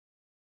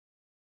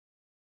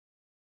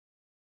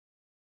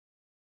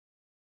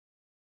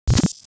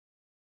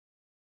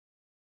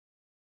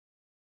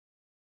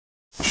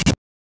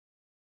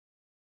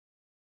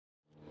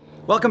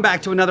Welcome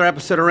back to another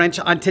episode of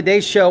Rennch. On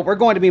today's show, we're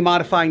going to be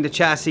modifying the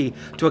chassis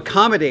to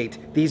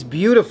accommodate these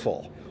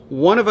beautiful,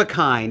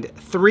 one-of-a-kind,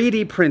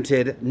 3D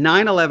printed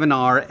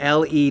 911R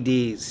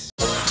LEDs.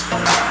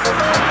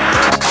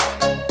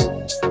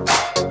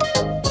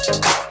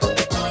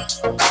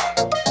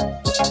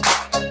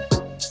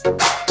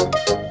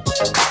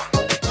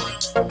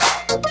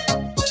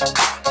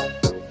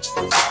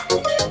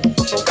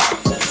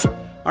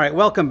 All right,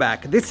 welcome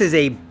back. This is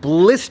a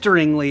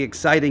blisteringly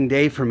exciting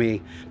day for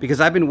me because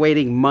I've been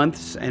waiting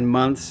months and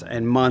months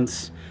and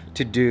months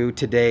to do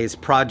today's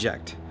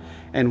project.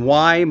 And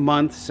why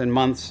months and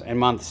months and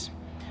months?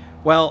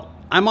 Well,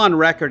 I'm on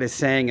record as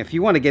saying if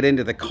you want to get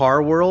into the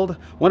car world,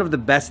 one of the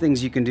best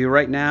things you can do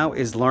right now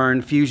is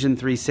learn Fusion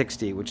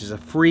 360, which is a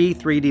free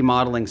 3D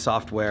modeling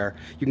software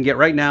you can get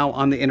right now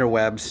on the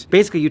interwebs.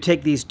 Basically, you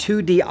take these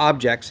 2D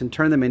objects and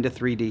turn them into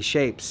 3D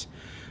shapes.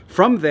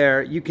 From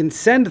there, you can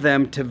send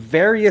them to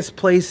various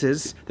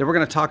places that we're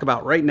going to talk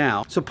about right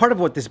now. So part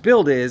of what this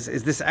build is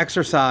this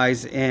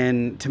exercise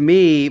in, to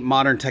me,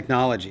 modern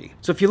technology.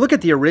 So if you look at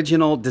the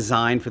original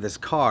design for this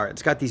car,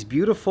 it's got these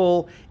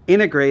beautiful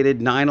integrated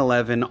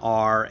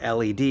 911R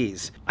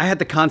LEDs. I had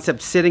the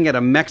concept sitting at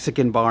a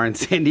Mexican bar in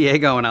San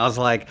Diego and I was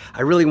like,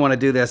 I really want to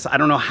do this. I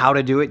don't know how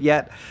to do it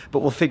yet,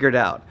 but we'll figure it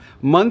out.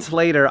 Months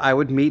later, I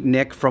would meet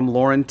Nick from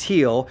Lauren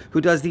Teal, who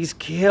does these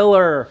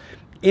killer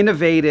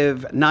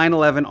innovative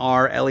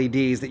 911R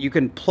LEDs that you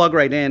can plug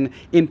right in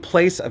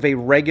place of a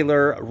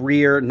regular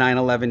rear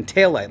 911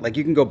 taillight. Like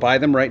you can go buy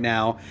them right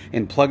now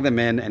and plug them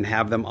in and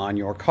have them on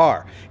your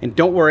car. And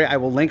don't worry, I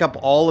will link up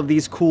all of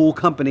these cool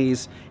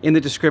companies in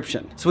the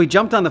description. So we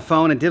jumped on the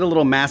phone and did a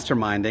little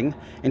masterminding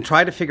and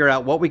tried to figure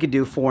out what we could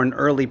do for an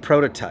early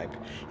prototype.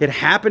 It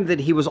happened that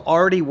he was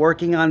already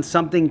working on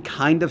something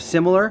kind of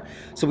similar,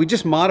 so we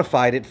just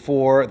modified it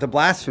for the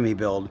Blasphemy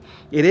build.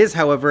 It is,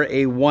 however,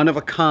 a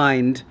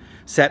one-of-a-kind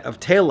set of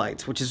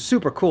taillights, which is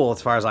super cool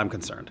as far as I'm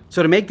concerned.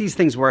 So to make these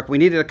things work, we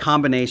needed a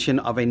combination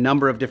of a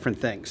number of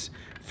different things.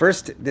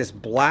 First, this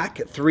black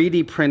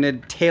 3D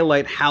printed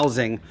taillight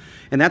housing,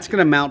 and that's going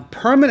to mount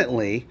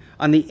permanently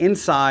on the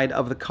inside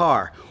of the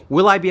car.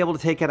 Will I be able to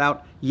take it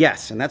out?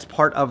 Yes, and that's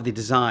part of the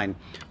design.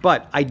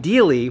 But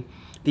ideally,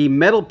 the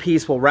metal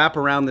piece will wrap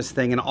around this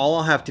thing and all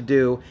I'll have to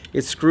do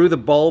is screw the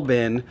bulb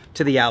in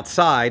to the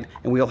outside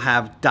and we'll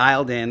have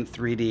dialed in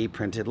 3D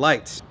printed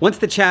lights. Once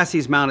the chassis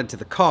is mounted to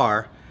the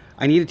car,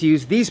 I needed to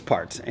use these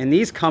parts, and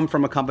these come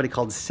from a company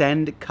called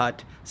Send,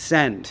 Cut,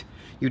 Send.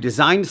 You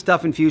design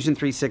stuff in Fusion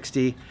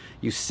 360,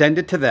 you send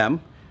it to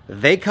them,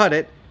 they cut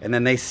it, and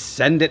then they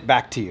send it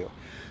back to you.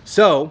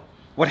 So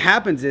what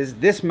happens is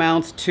this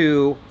mounts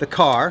to the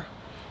car,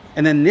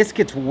 and then this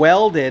gets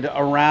welded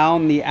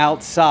around the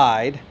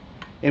outside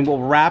and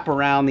will wrap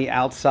around the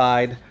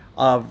outside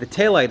of the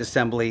taillight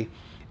assembly,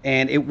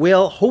 and it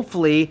will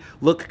hopefully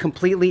look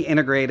completely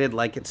integrated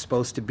like it's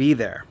supposed to be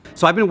there.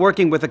 So I've been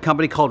working with a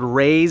company called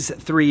Raise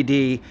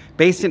 3D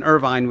based in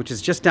Irvine, which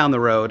is just down the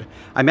road.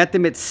 I met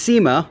them at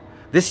SEMA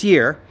this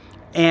year,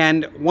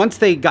 and once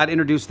they got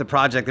introduced to the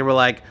project, they were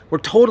like, we're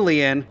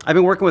totally in. I've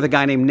been working with a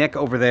guy named Nick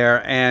over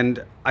there,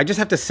 and I just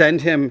have to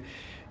send him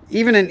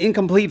even an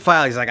incomplete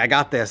file. He's like, I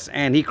got this,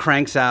 and he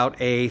cranks out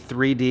a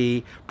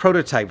 3D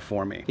prototype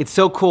for me. It's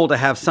so cool to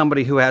have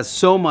somebody who has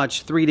so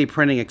much 3D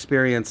printing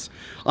experience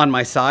on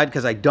my side,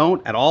 because I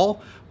don't at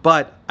all,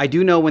 but I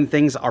do know when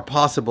things are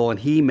possible, and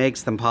he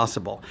makes them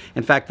possible.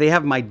 In fact, they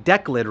have my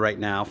deck lid right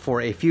now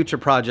for a future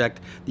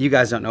project that you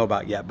guys don't know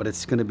about yet, but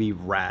it's gonna be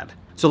rad.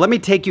 So let me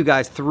take you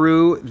guys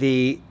through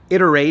the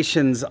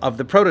iterations of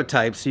the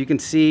prototype so you can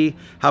see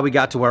how we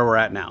got to where we're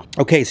at now.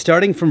 Okay,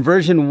 starting from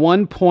version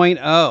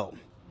 1.0.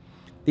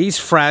 These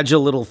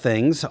fragile little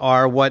things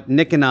are what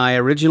Nick and I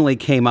originally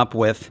came up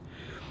with,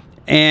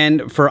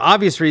 and for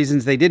obvious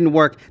reasons they didn't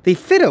work. They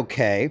fit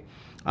okay.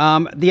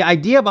 The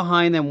idea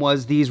behind them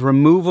was these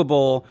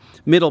removable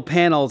middle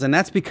panels, and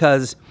that's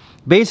because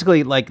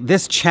basically like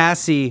this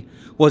chassis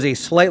was a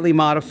slightly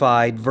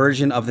modified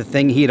version of the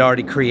thing he had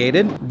already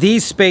created.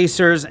 These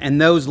spacers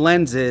and those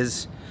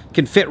lenses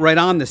can fit right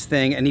on this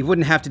thing, and he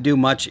wouldn't have to do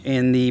much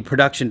in the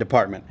production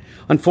department.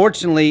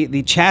 Unfortunately,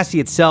 the chassis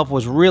itself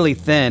was really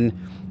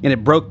thin and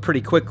it broke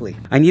pretty quickly.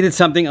 I needed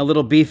something a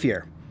little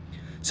beefier.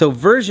 So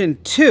version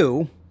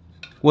 2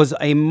 was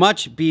a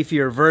much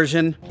beefier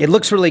version. It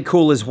looks really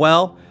cool as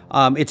well.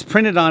 It's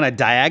printed on a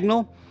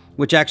diagonal,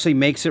 which actually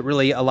makes it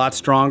really a lot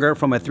stronger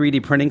from a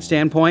 3D printing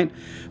standpoint.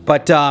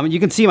 But you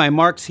can see my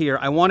marks here.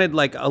 I wanted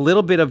like a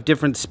little bit of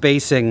different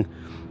spacing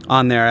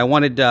on there. I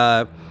wanted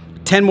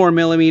 10 more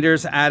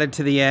millimeters added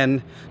to the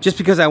end, just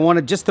because I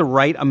wanted just the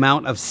right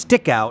amount of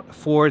stick out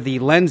for the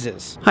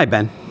lenses. Hi,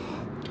 Ben.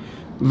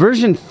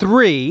 Version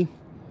 3,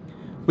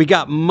 we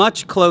got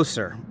much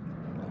closer.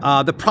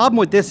 The problem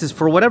with this is,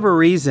 for whatever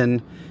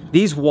reason,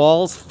 these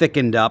walls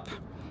thickened up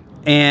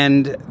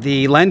and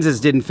the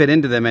lenses didn't fit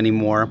into them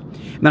anymore.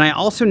 And then I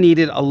also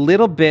needed a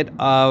little bit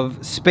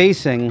of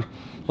spacing,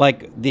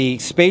 like the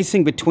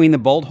spacing between the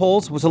bolt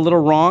holes was a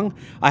little wrong.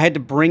 I had to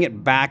bring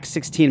it back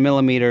 16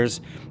 millimeters,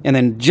 and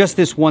then just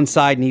this one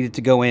side needed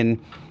to go in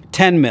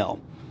 10 mil.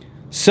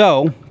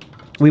 So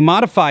We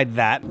modified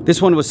that.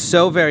 This one was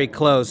so very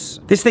close.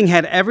 This thing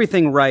had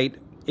everything right.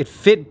 It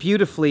fit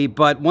beautifully,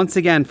 but once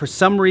again, for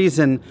some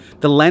reason,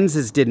 the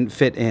lenses didn't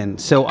fit in.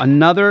 So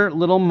another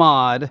little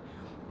mod,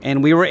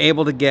 and we were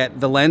able to get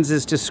the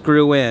lenses to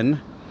screw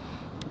in.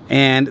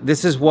 And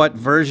this is what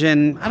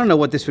version, I don't know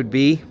what this would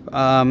be,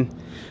 5.0,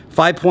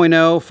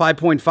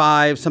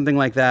 5.5, something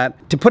like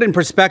that. To put in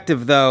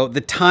perspective though, the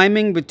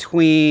timing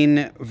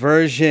between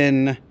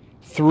version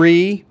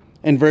 3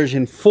 and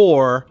version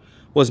 4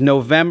 was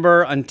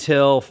November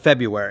until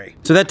February.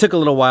 So that took a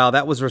little while.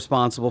 That was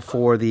responsible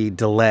for the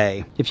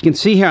delay. If you can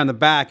see here on the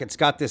back, it's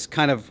got this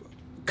kind of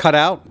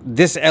cutout.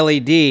 This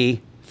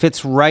LED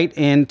fits right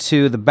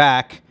into the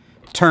back,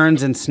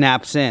 turns and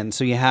snaps in.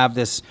 So you have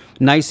this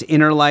nice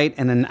inner light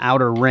and an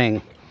outer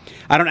ring.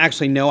 I don't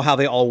actually know how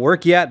they all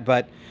work yet,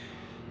 but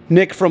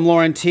Nick from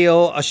Lauren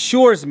Teal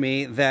assures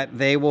me that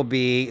they will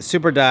be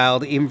super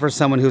dialed even for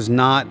someone who's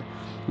not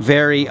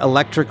very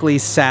electrically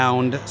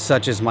sound,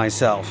 such as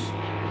myself.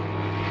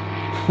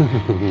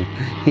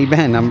 Hey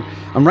Ben,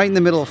 I'm right in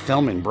the middle of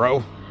filming,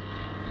 bro.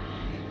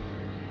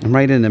 I'm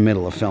right in the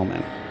middle of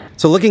filming.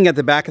 So looking at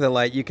the back of the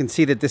light, you can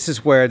see that this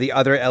is where the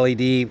other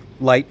LED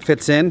light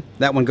fits in.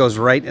 That one goes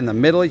right in the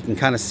middle. You can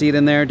kind of see it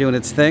in there doing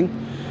its thing.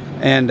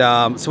 And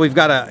so we've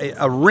got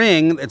a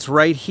ring that's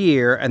right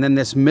here, and then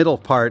this middle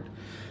part.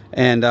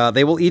 And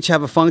they will each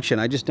have a function.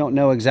 I just don't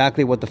know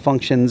exactly what the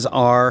functions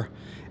are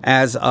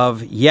as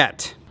of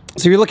yet.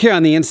 So if you look here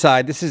on the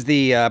inside, this is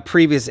the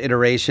previous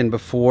iteration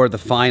before the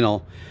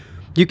final.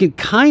 You can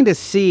kind of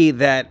see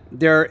that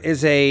there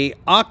is a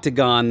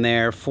octagon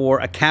there for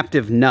a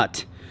captive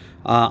nut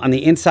on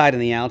the inside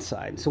and the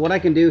outside. So what I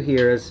can do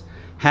here is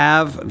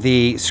have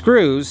the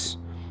screws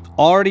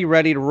already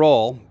ready to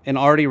roll and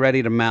already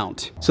ready to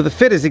mount. So the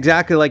fit is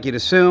exactly like you'd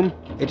assume.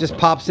 It just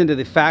pops into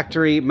the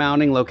factory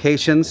mounting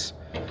locations,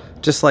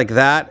 just like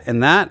that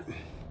and that.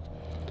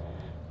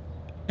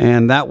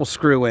 And that will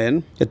screw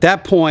in. At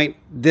that point,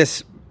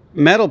 this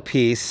metal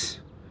piece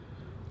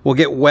will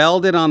get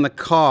welded on the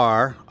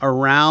car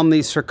around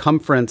the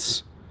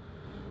circumference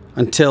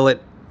until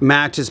it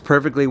matches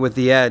perfectly with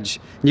the edge.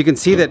 And you can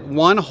see that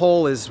one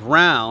hole is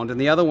round and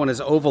the other one is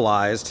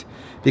ovalized,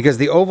 because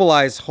the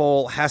ovalized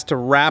hole has to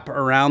wrap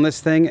around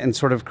this thing and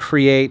sort of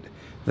create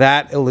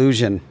that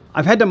illusion.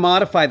 I've had to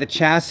modify the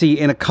chassis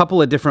in a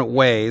couple of different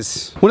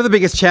ways. One of the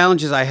biggest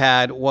challenges I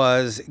had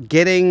was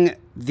getting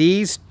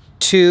these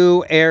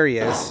two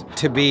areas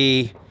to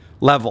be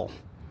level.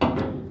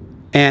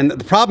 And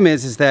the problem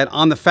is that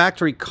on the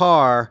factory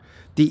car,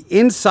 the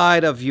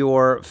inside of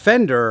your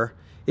fender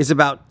is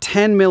about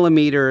 10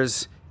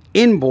 millimeters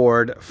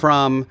inboard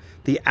from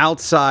the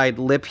outside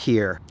lip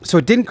here. So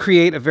it didn't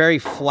create a very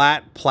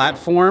flat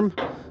platform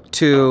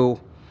to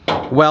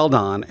weld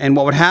on. And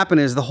what would happen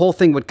is the whole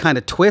thing would kind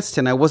of twist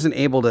and I wasn't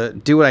able to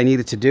do what I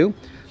needed to do.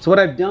 So what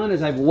I've done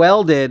is I've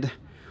welded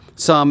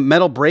some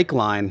metal brake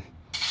line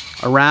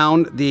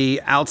around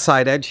the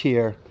outside edge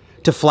here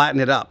to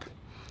flatten it up.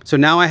 So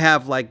now I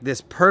have like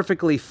this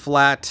perfectly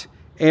flat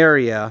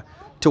area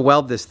to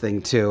weld this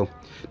thing to.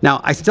 Now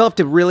I still have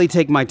to really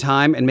take my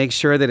time and make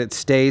sure that it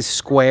stays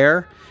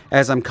square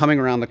as I'm coming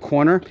around the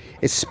corner,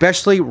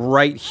 especially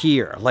right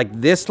here. Like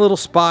this little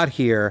spot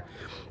here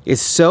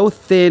is so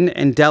thin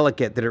and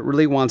delicate that it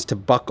really wants to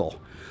buckle.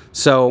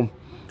 So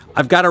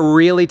I've got to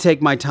really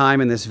take my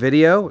time in this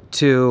video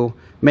to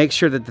make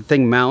sure that the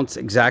thing mounts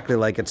exactly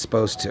like it's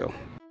supposed to.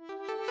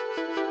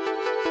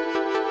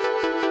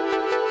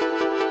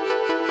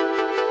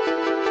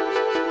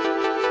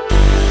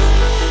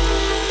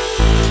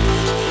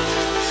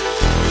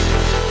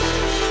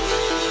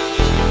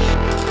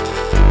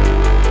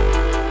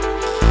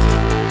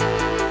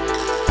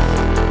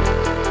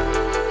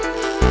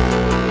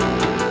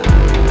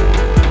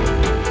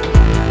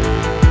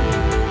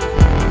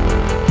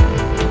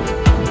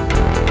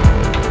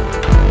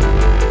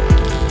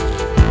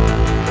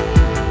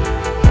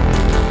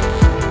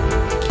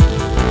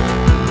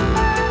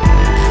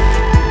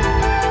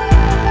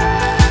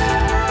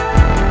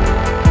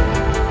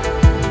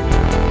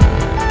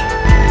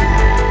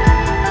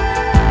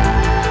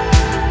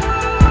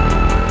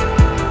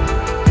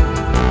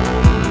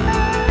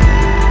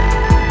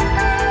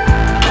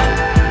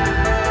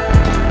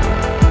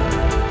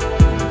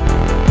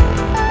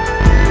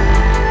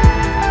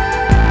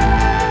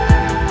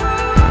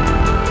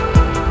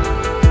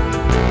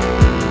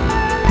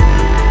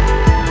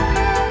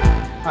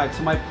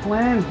 So my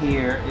plan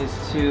here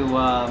is to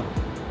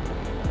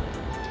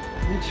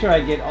make sure I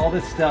get all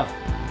this stuff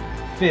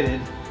fitted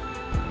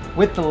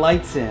with the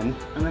lights in,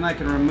 and then I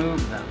can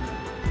remove them.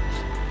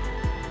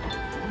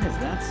 Why is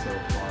that so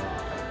far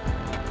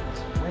off?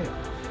 It's way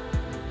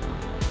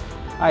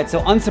off. All right,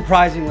 so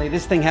unsurprisingly,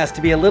 this thing has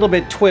to be a little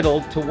bit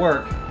twiddled to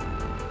work.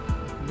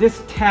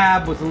 This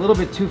tab was a little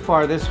bit too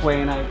far this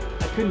way, and I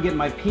couldn't get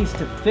my piece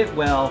to fit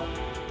well.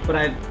 But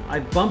I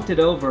bumped it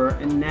over,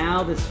 and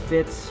now this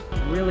fits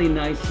really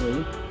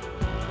nicely.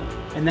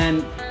 And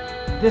then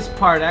this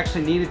part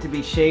actually needed to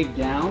be shaved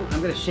down.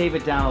 I'm going to shave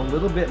it down a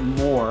little bit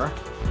more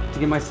to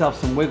give myself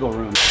some wiggle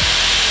room.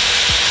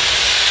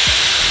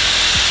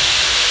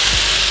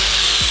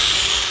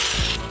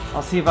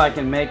 I'll see if I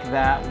can make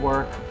that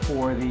work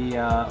for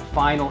the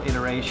final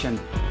iteration.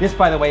 This,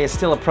 by the way, is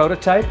still a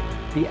prototype.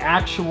 The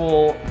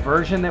actual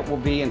version that will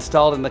be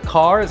installed in the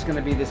car is going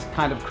to be this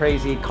kind of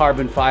crazy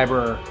carbon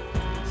fiber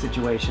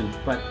situation.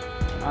 But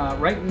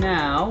right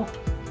now,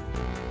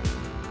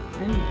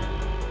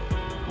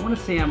 I want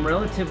to say I'm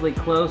relatively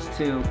close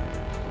to,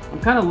 I'm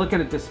kind of looking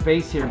at the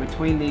space here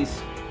between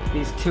these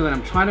two, and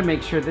I'm trying to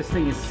make sure this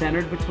thing is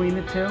centered between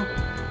the two.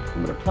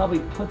 I'm going to probably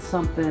put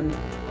something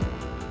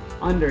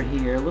under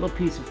here, a little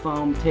piece of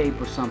foam tape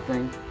or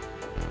something,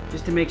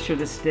 just to make sure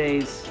this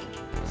stays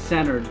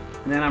centered.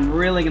 And then I'm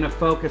really going to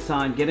focus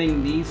on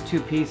getting these two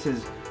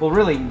pieces, well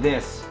really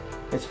this,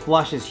 as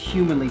flush as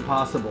humanly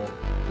possible,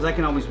 because I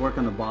can always work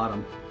on the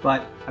bottom.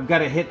 But I've got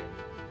to hit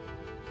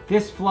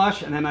this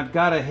flush, and then I've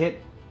got to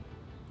hit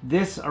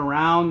this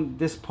around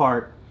this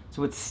part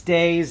so it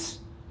stays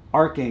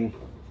arcing.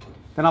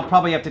 Then I'll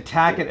probably have to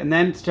tack it and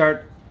then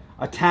start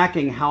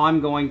attacking how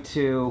I'm going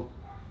to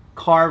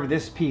carve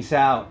this piece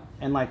out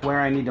and like where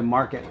I need to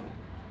mark it.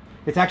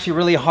 It's actually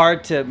really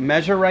hard to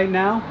measure right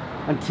now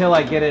until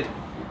I get it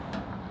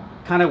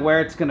kind of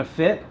where it's going to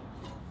fit.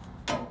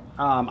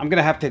 I'm going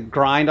to have to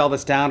grind all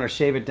this down or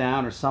shave it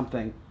down or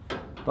something,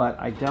 but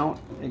I don't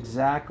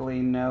exactly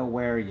know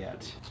where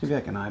yet. Maybe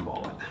I can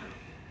eyeball it.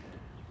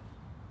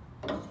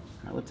 All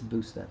right, let's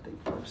boost that thing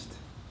first.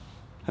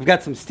 I've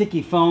got some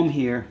sticky foam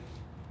here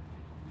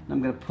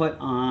I'm going to put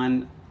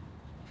on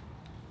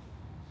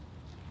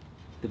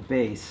the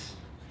base.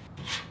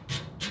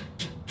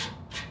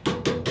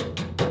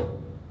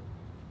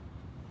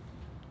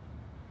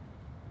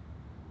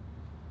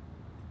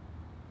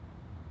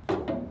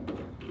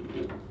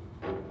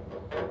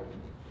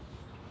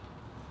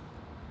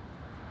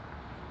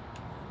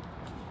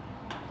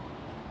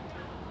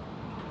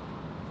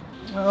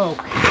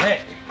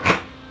 Okay,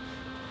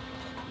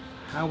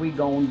 how we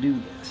gonna do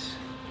this?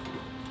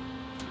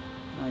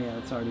 Oh yeah,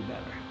 it's already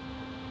better.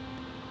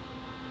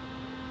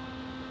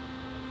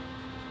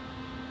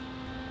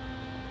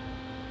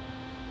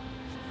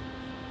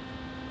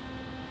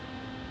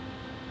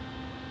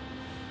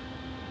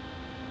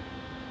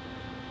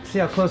 See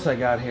how close I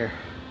got here.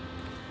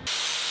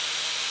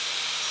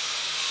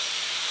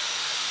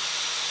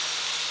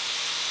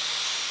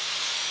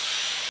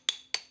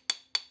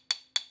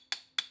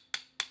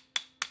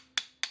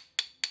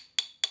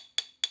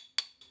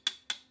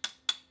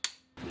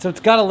 So it's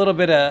got a little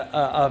bit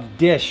of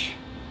dish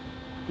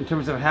in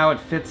terms of how it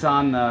fits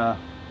on the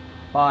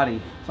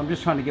body. So I'm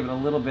just trying to give it a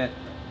little bit,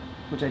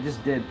 which I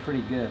just did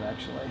pretty good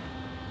actually.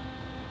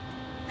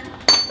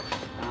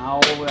 Ow,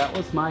 that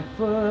was my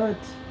foot.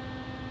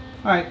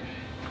 All right,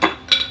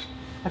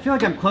 I feel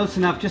like I'm close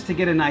enough just to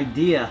get an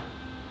idea.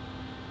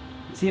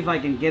 See if I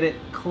can get it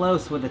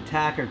close with a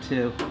tack or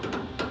two.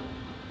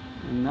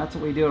 And that's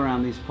what we do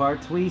around these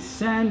parts. We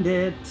sand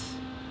it.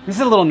 This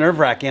is a little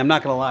nerve-wracking, I'm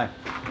not gonna lie.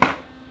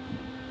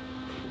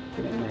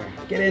 Get in there.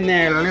 Get in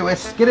there,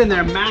 Lewis. Get in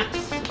there, Max.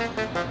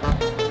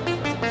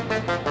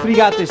 What do you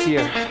got this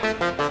year?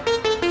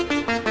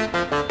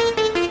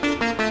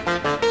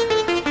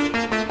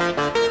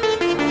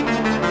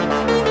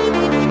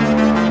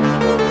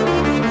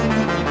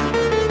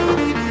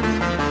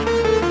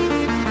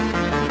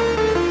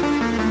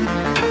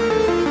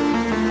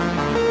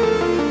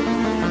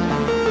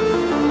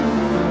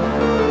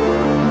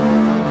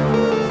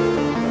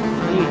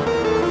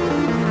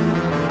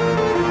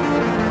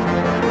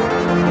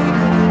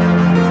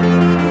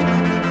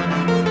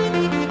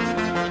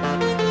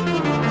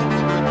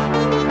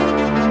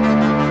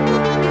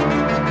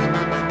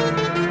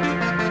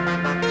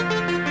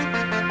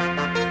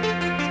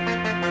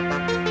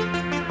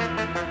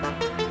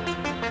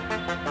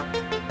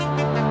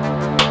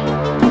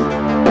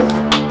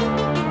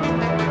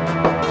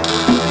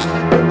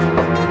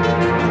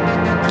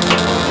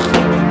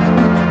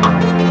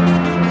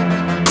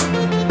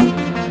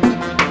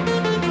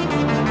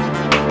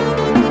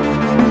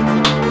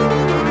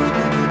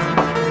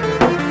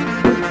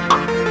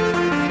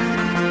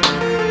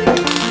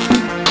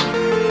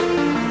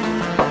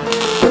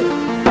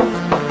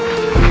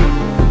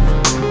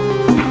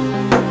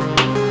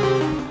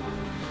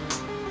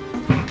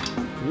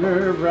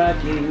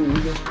 Nerve-wracking.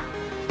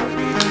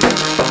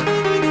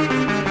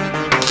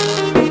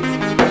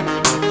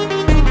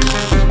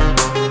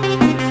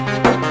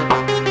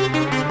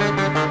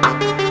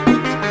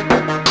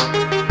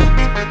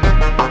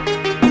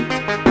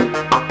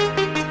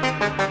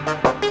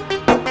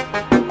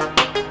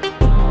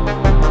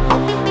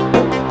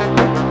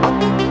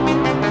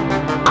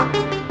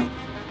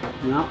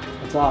 No,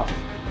 it's off.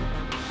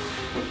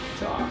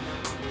 It's off.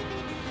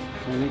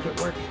 Can I make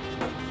it work?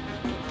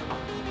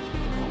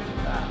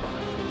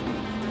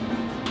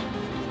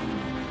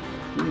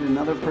 We need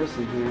another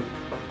person here.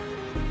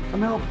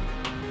 Come help.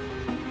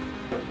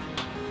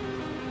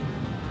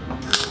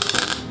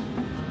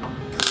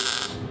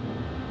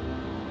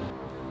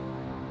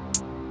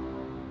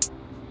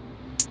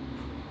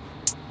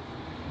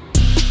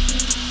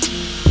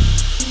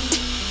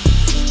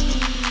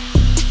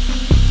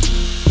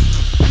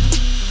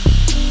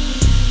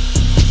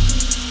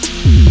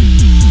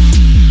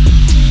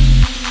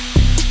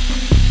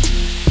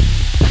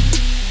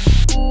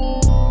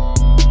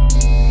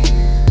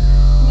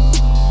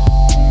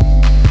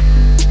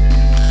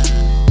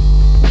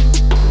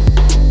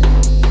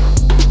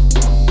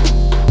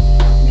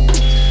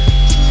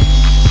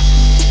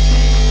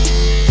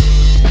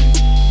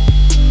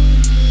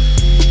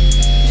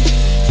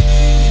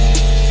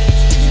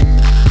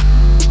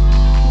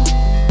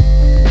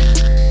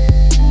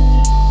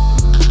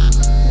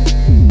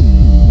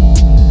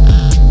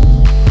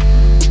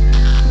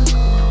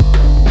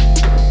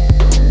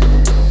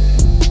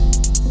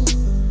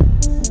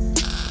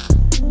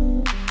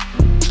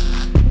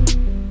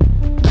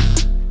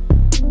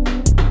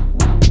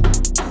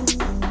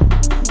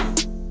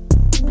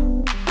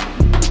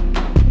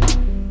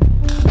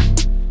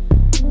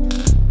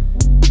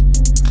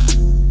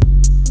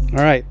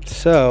 All right,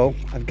 so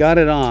I've got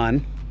it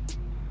on.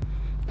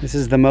 This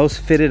is the most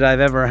fitted I've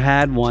ever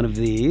had one of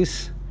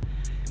these.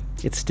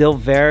 It's still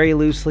very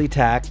loosely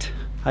tacked.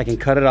 I can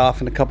cut it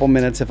off in a couple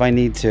minutes if I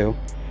need to.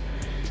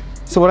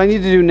 So what I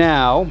need to do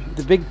now,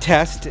 the big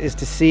test, is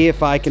to see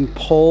if I can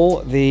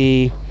pull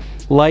the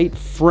light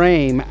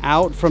frame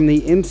out from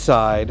the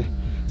inside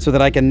so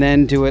that I can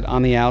then do it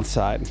on the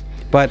outside.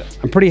 But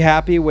I'm pretty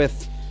happy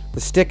with the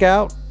stick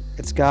out.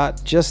 It's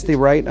got just the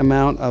right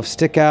amount of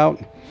stick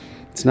out.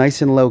 It's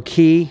nice and low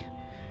key.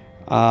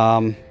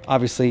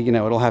 Obviously, you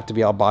know, it'll have to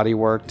be all body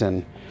worked,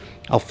 and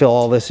I'll fill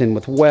all this in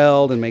with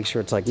weld and make sure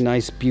it's like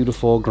nice,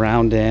 beautiful,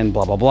 ground in,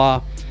 blah, blah,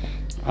 blah.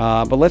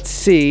 But let's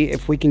see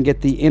if we can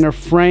get the inner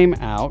frame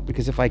out,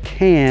 because if I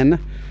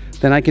can,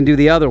 then I can do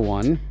the other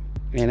one.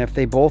 And if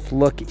they both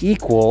look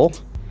equal,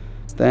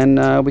 then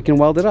we can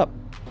weld it up.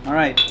 All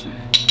right,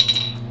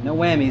 no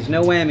whammies,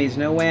 no whammies,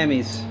 no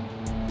whammies.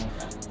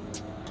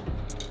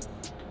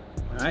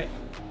 All right,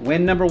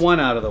 win number one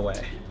out of the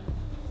way.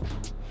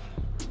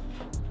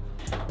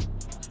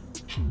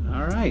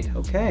 All right,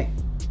 okay.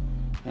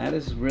 That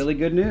is really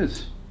good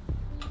news.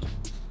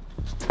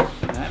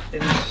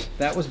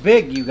 That was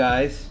big, you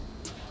guys.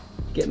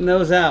 Getting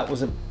those out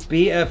was a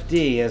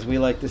BFD, as we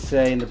like to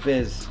say in the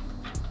biz.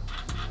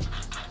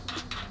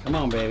 Come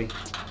on, baby.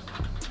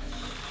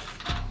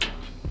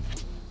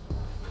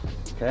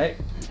 Okay.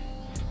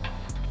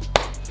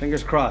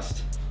 Fingers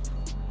crossed.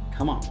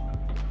 Come on.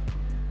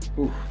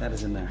 Ooh, that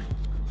is in there.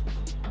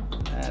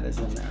 That is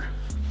in there.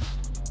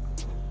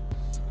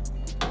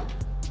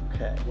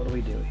 Okay, what do we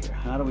do here?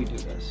 How do we do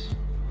this?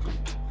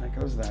 That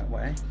goes that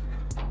way.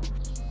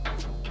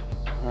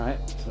 All right,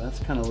 so that's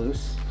kind of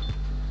loose.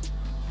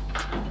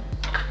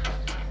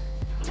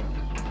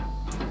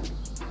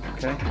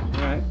 Okay,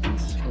 all right,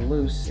 it's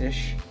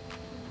loose-ish.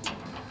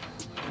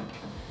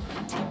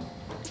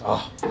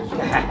 Oh,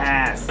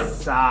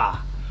 yes!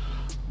 Ah.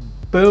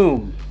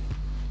 Boom!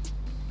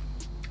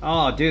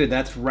 Oh, dude,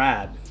 that's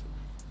rad.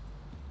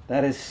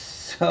 That is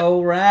so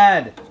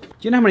rad.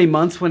 Do you know how many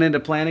months went into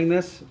planning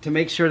this to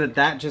make sure that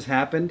that just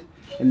happened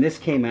and this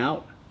came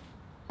out?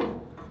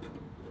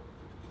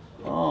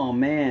 Oh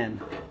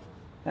man,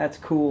 that's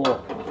cool.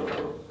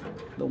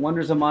 The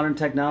wonders of modern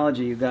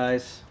technology, you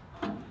guys.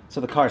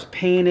 So the car's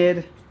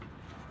painted.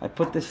 I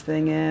put this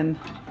thing in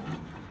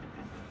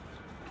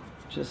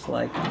just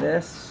like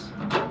this.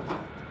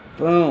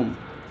 Boom.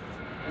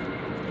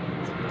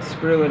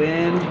 Screw it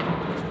in.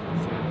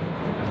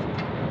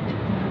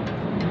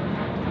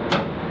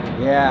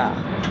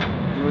 Yeah.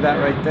 Do that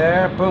right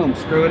there. Boom.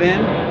 Screw it in.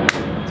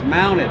 It's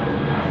mounted.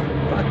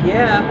 Fuck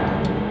yeah.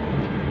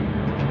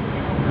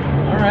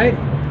 All right.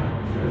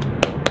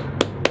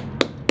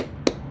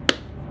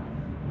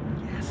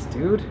 Yes,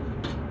 dude.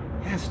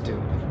 Yes,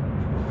 dude.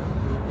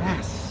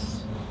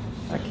 Yes.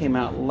 That came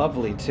out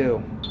lovely,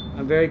 too.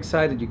 I'm very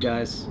excited, you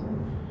guys.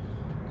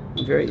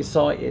 I'm very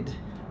excited.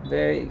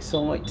 Very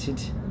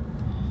excited.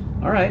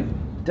 All right.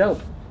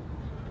 Dope.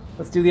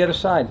 Let's do the other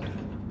side.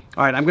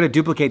 All right, I'm going to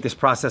duplicate this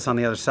process on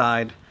the other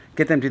side,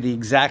 get them to the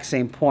exact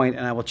same point,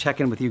 and I will check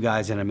in with you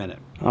guys in a minute.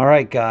 All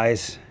right,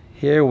 guys,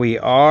 here we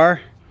are.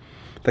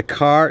 The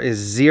car is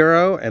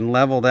 0 and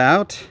leveled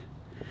out,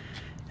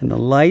 and the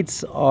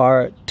lights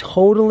are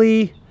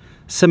totally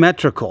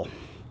symmetrical.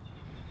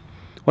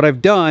 What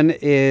I've done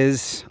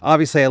is,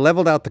 obviously, I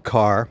leveled out the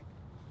car,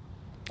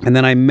 and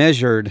then I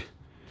measured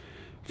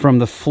from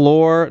the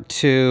floor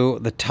to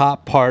the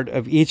top part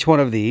of each one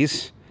of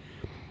these,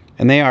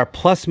 and they are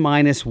plus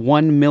minus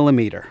 1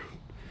 millimeter.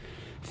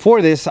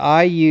 For this,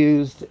 I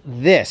used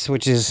this,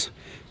 which is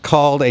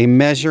called a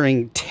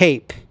measuring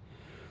tape.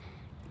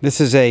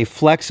 This is a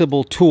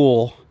flexible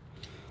tool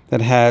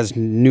that has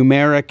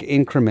numeric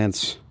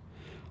increments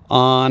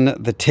on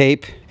the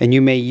tape, and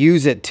you may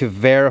use it to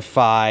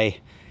verify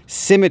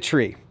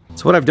symmetry.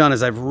 So what I've done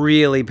is I've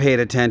really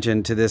paid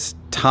attention to this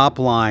top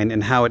line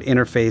and how it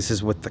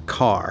interfaces with the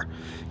car,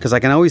 because I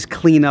can always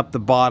clean up the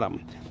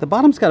bottom. The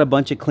bottom's got a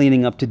bunch of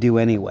cleaning up to do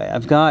anyway.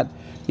 I've got,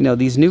 you know,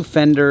 these new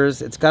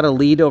fenders. It's got a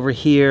lead over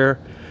here.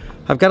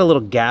 I've got a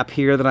little gap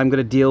here that I'm going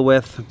to deal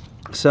with.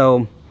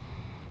 So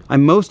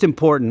I'm most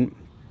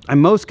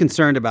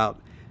concerned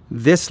about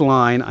this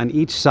line on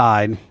each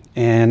side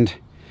and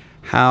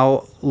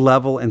how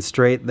level and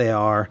straight they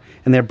are.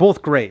 And they're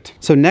both great.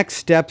 So next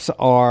steps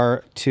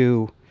are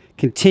to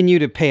continue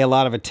to pay a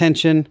lot of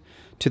attention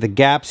to the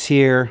gaps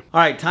here. All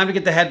right, time to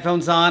get the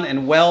headphones on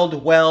and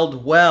weld,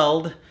 weld,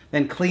 weld.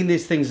 Then clean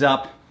these things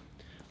up.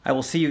 I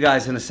will see you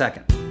guys in a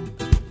second.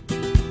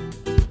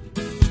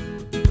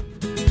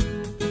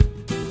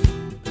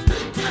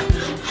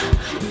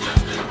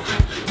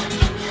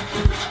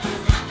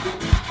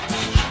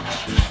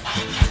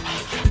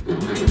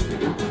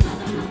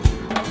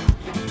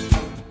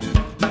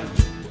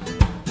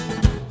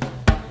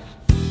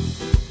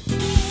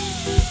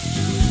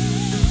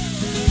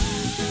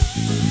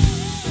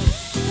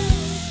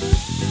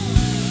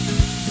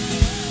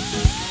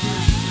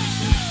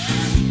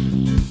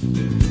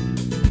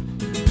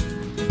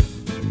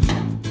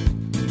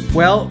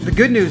 Well, the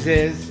good news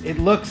is it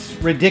looks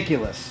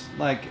ridiculous.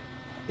 Like,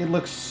 It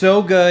looks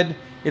so good.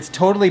 It's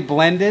totally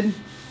blended.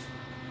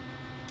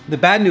 The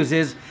bad news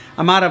is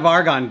I'm out of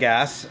argon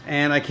gas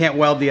and I can't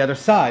weld the other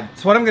side.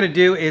 So what I'm gonna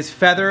do is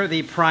feather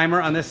the primer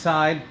on this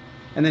side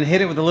and then hit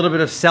it with a little bit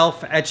of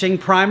self-etching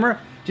primer,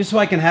 just so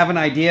I can have an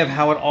idea of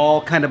how it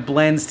all kind of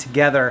blends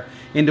together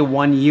into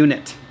one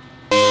unit.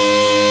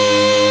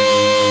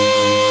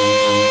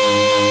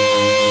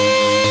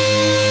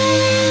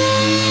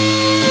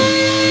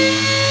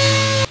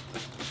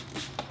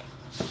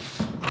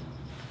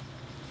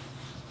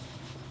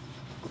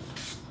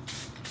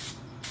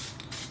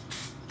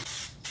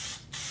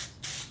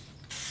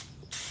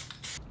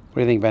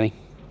 What do you think, Benny?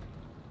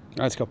 All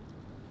right, let's go. All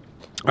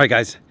right,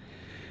 guys.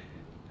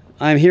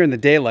 I'm here in the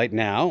daylight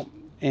now,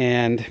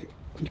 and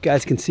you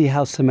guys can see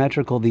how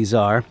symmetrical these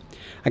are.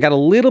 I got a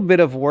little bit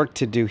of work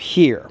to do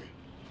here.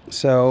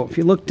 So if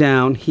you look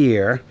down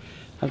here,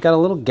 I've got a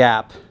little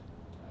gap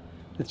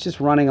that's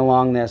just running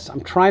along this.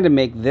 I'm trying to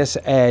make this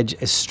edge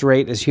as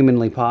straight as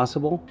humanly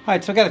possible. All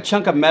right, so I got a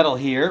chunk of metal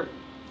here.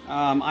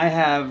 I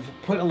have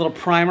put a little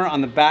primer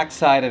on the back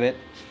side of it.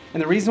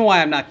 And the reason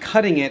why I'm not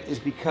cutting it is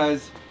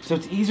because so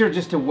it's easier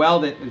just to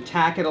weld it and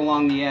tack it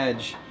along the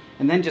edge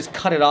and then just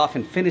cut it off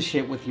and finish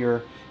it with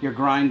your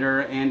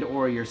grinder and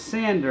or your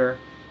sander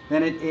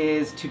than it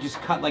is to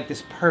just cut like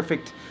this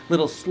perfect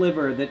little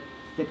sliver that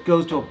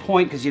goes to a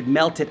point because you'd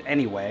melt it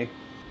anyway.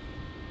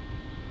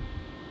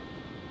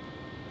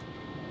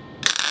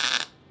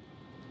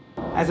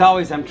 As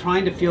always, I'm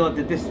trying to feel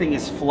that this thing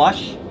is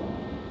flush.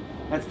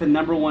 That's the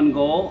 #1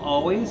 goal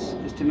always,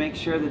 is to make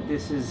sure that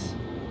this is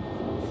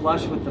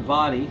flush with the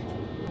body.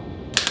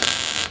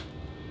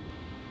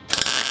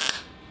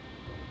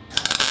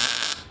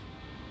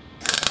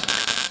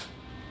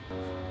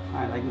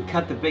 All right, I can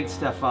cut the big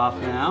stuff off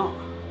now.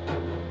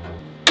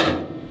 If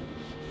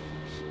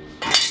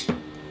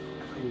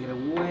I can get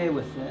away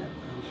with it,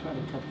 I'll try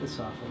to cut this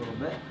off a little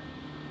bit.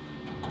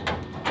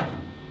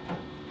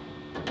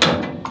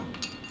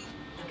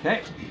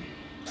 Okay.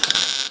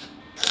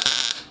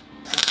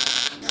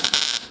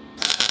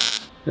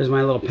 There's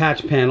my little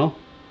patch panel.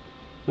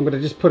 I'm going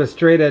to just put a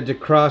straight edge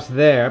across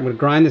there. I'm going to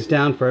grind this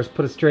down first,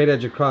 put a straight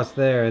edge across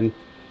there, and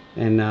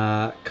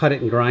cut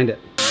it and grind it.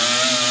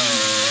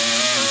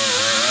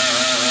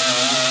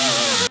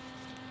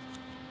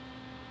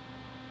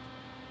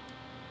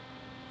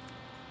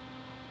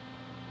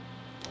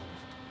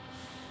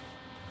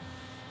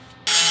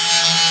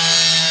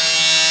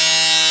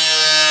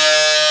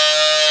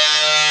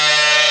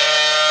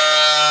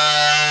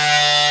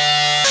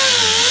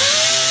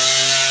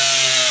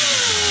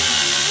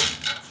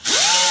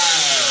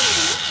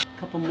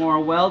 Couple more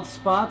weld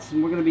spots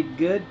and we're going to be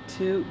good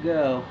to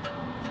go.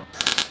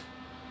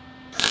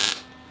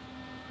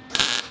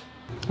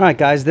 Alright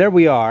guys, there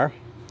we are.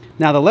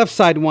 Now the left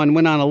side one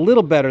went on a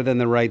little better than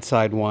the right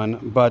side one,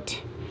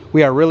 but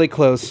we are really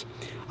close.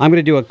 I'm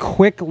going to do a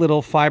quick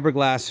little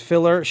fiberglass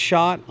filler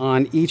shot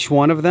on each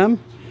one of them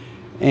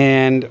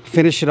and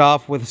finish it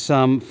off with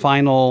some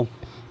final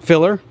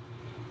filler,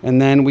 and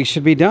then we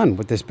should be done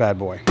with this bad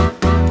boy.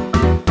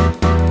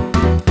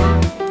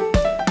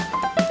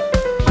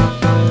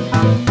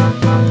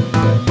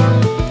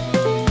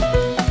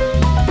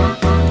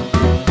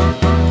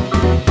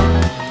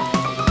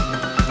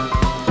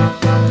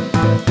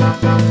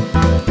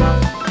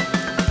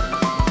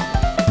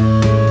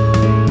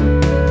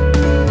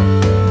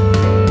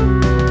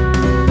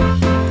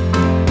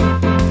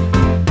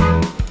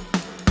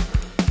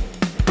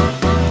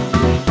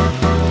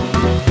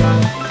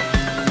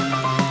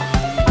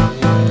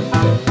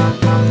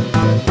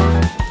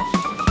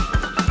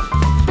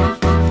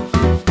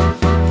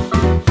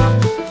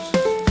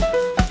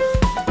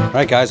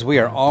 Alright guys, we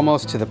are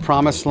almost to the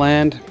promised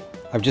land.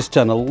 I've just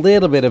done a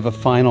little bit of a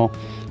final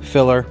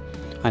filler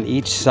on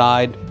each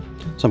side.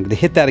 So I'm going to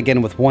hit that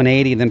again with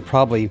 180, then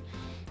probably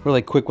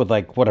really quick with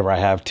like whatever I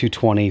have,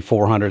 220,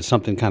 400,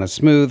 something kind of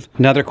smooth.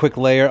 Another quick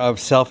layer of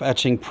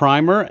self-etching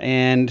primer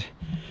and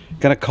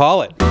gonna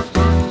call it.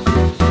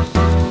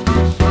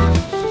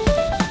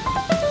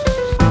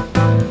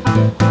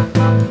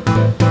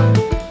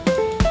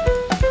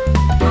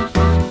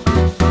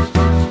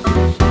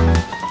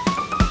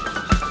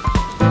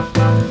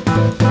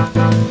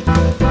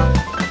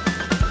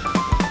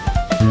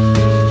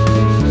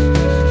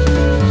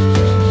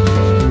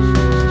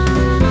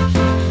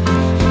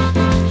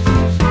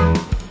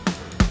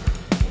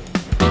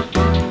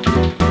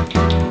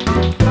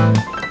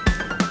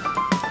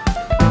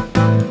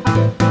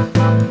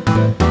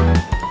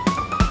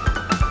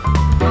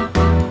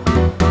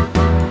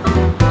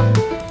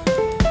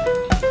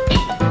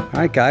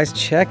 Alright guys,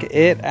 check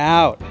it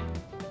out.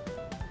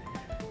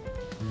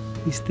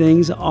 These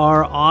things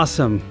are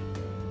awesome.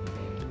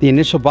 The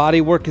initial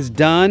body work is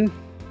done.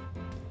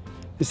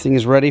 This thing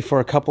is ready for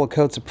a couple of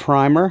coats of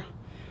primer.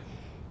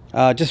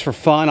 Just for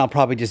fun, I'll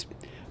probably just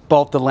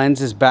bolt the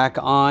lenses back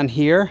on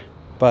here,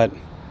 but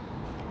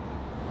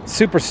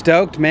super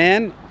stoked,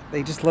 man.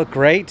 They just look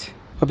great.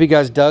 Hope you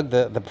guys dug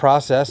the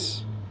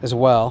process as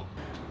well.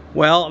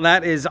 Well,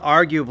 that is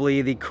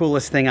arguably the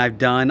coolest thing I've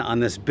done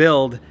on this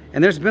build,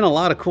 and there's been a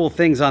lot of cool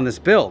things on this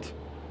build.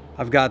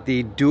 I've got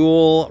the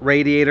dual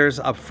radiators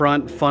up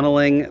front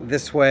funneling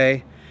this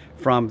way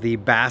from the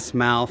bass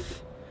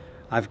mouth.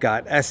 I've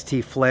got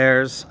ST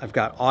flares. I've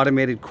got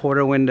automated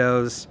quarter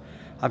windows.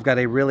 I've got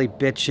a really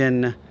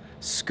bitchin'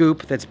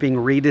 scoop that's being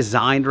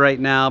redesigned right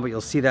now, but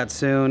you'll see that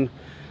soon.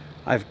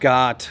 I've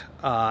got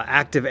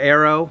active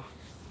aero.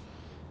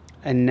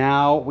 And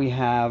now we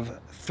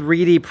have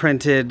 3D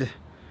printed,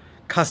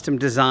 custom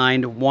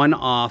designed,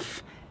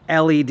 one-off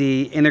LED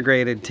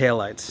integrated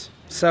taillights.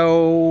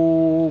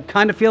 So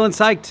kind of feeling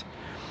psyched.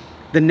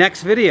 The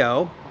next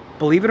video,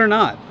 believe it or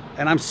not,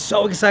 and I'm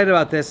so excited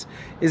about this,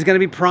 is gonna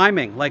be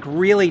priming, like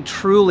really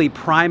truly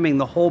priming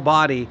the whole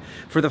body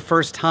for the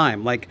first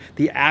time, like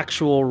the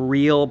actual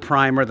real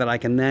primer that I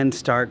can then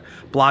start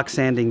block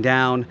sanding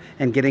down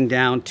and getting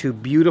down to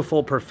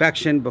beautiful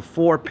perfection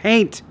before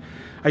paint.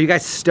 Are you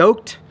guys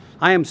stoked?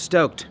 I am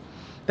stoked.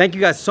 Thank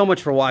you guys so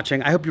much for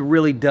watching. I hope you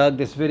really dug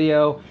this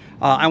video.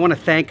 I wanna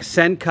thank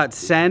Send Cut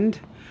Send.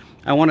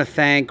 I wanna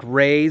thank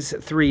Ray's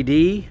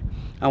 3D.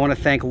 I wanna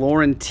thank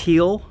Lauren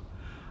Teal.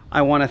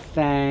 I want to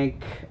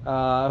thank, who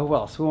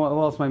else? Who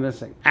else am I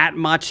missing?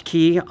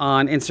 @Machkey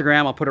on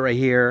Instagram, I'll put it right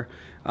here,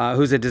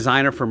 who's a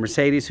designer for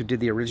Mercedes who did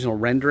the original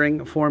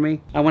rendering for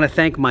me. I want to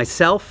thank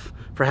myself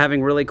for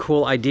having really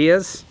cool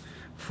ideas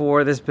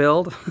for this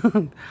build.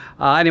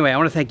 Anyway, I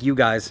want to thank you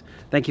guys.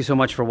 Thank you so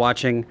much for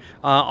watching.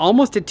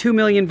 Almost at 2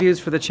 million views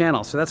for the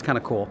channel, so that's kind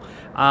of cool.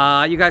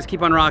 You guys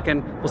keep on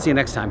rocking. We'll see you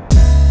next time.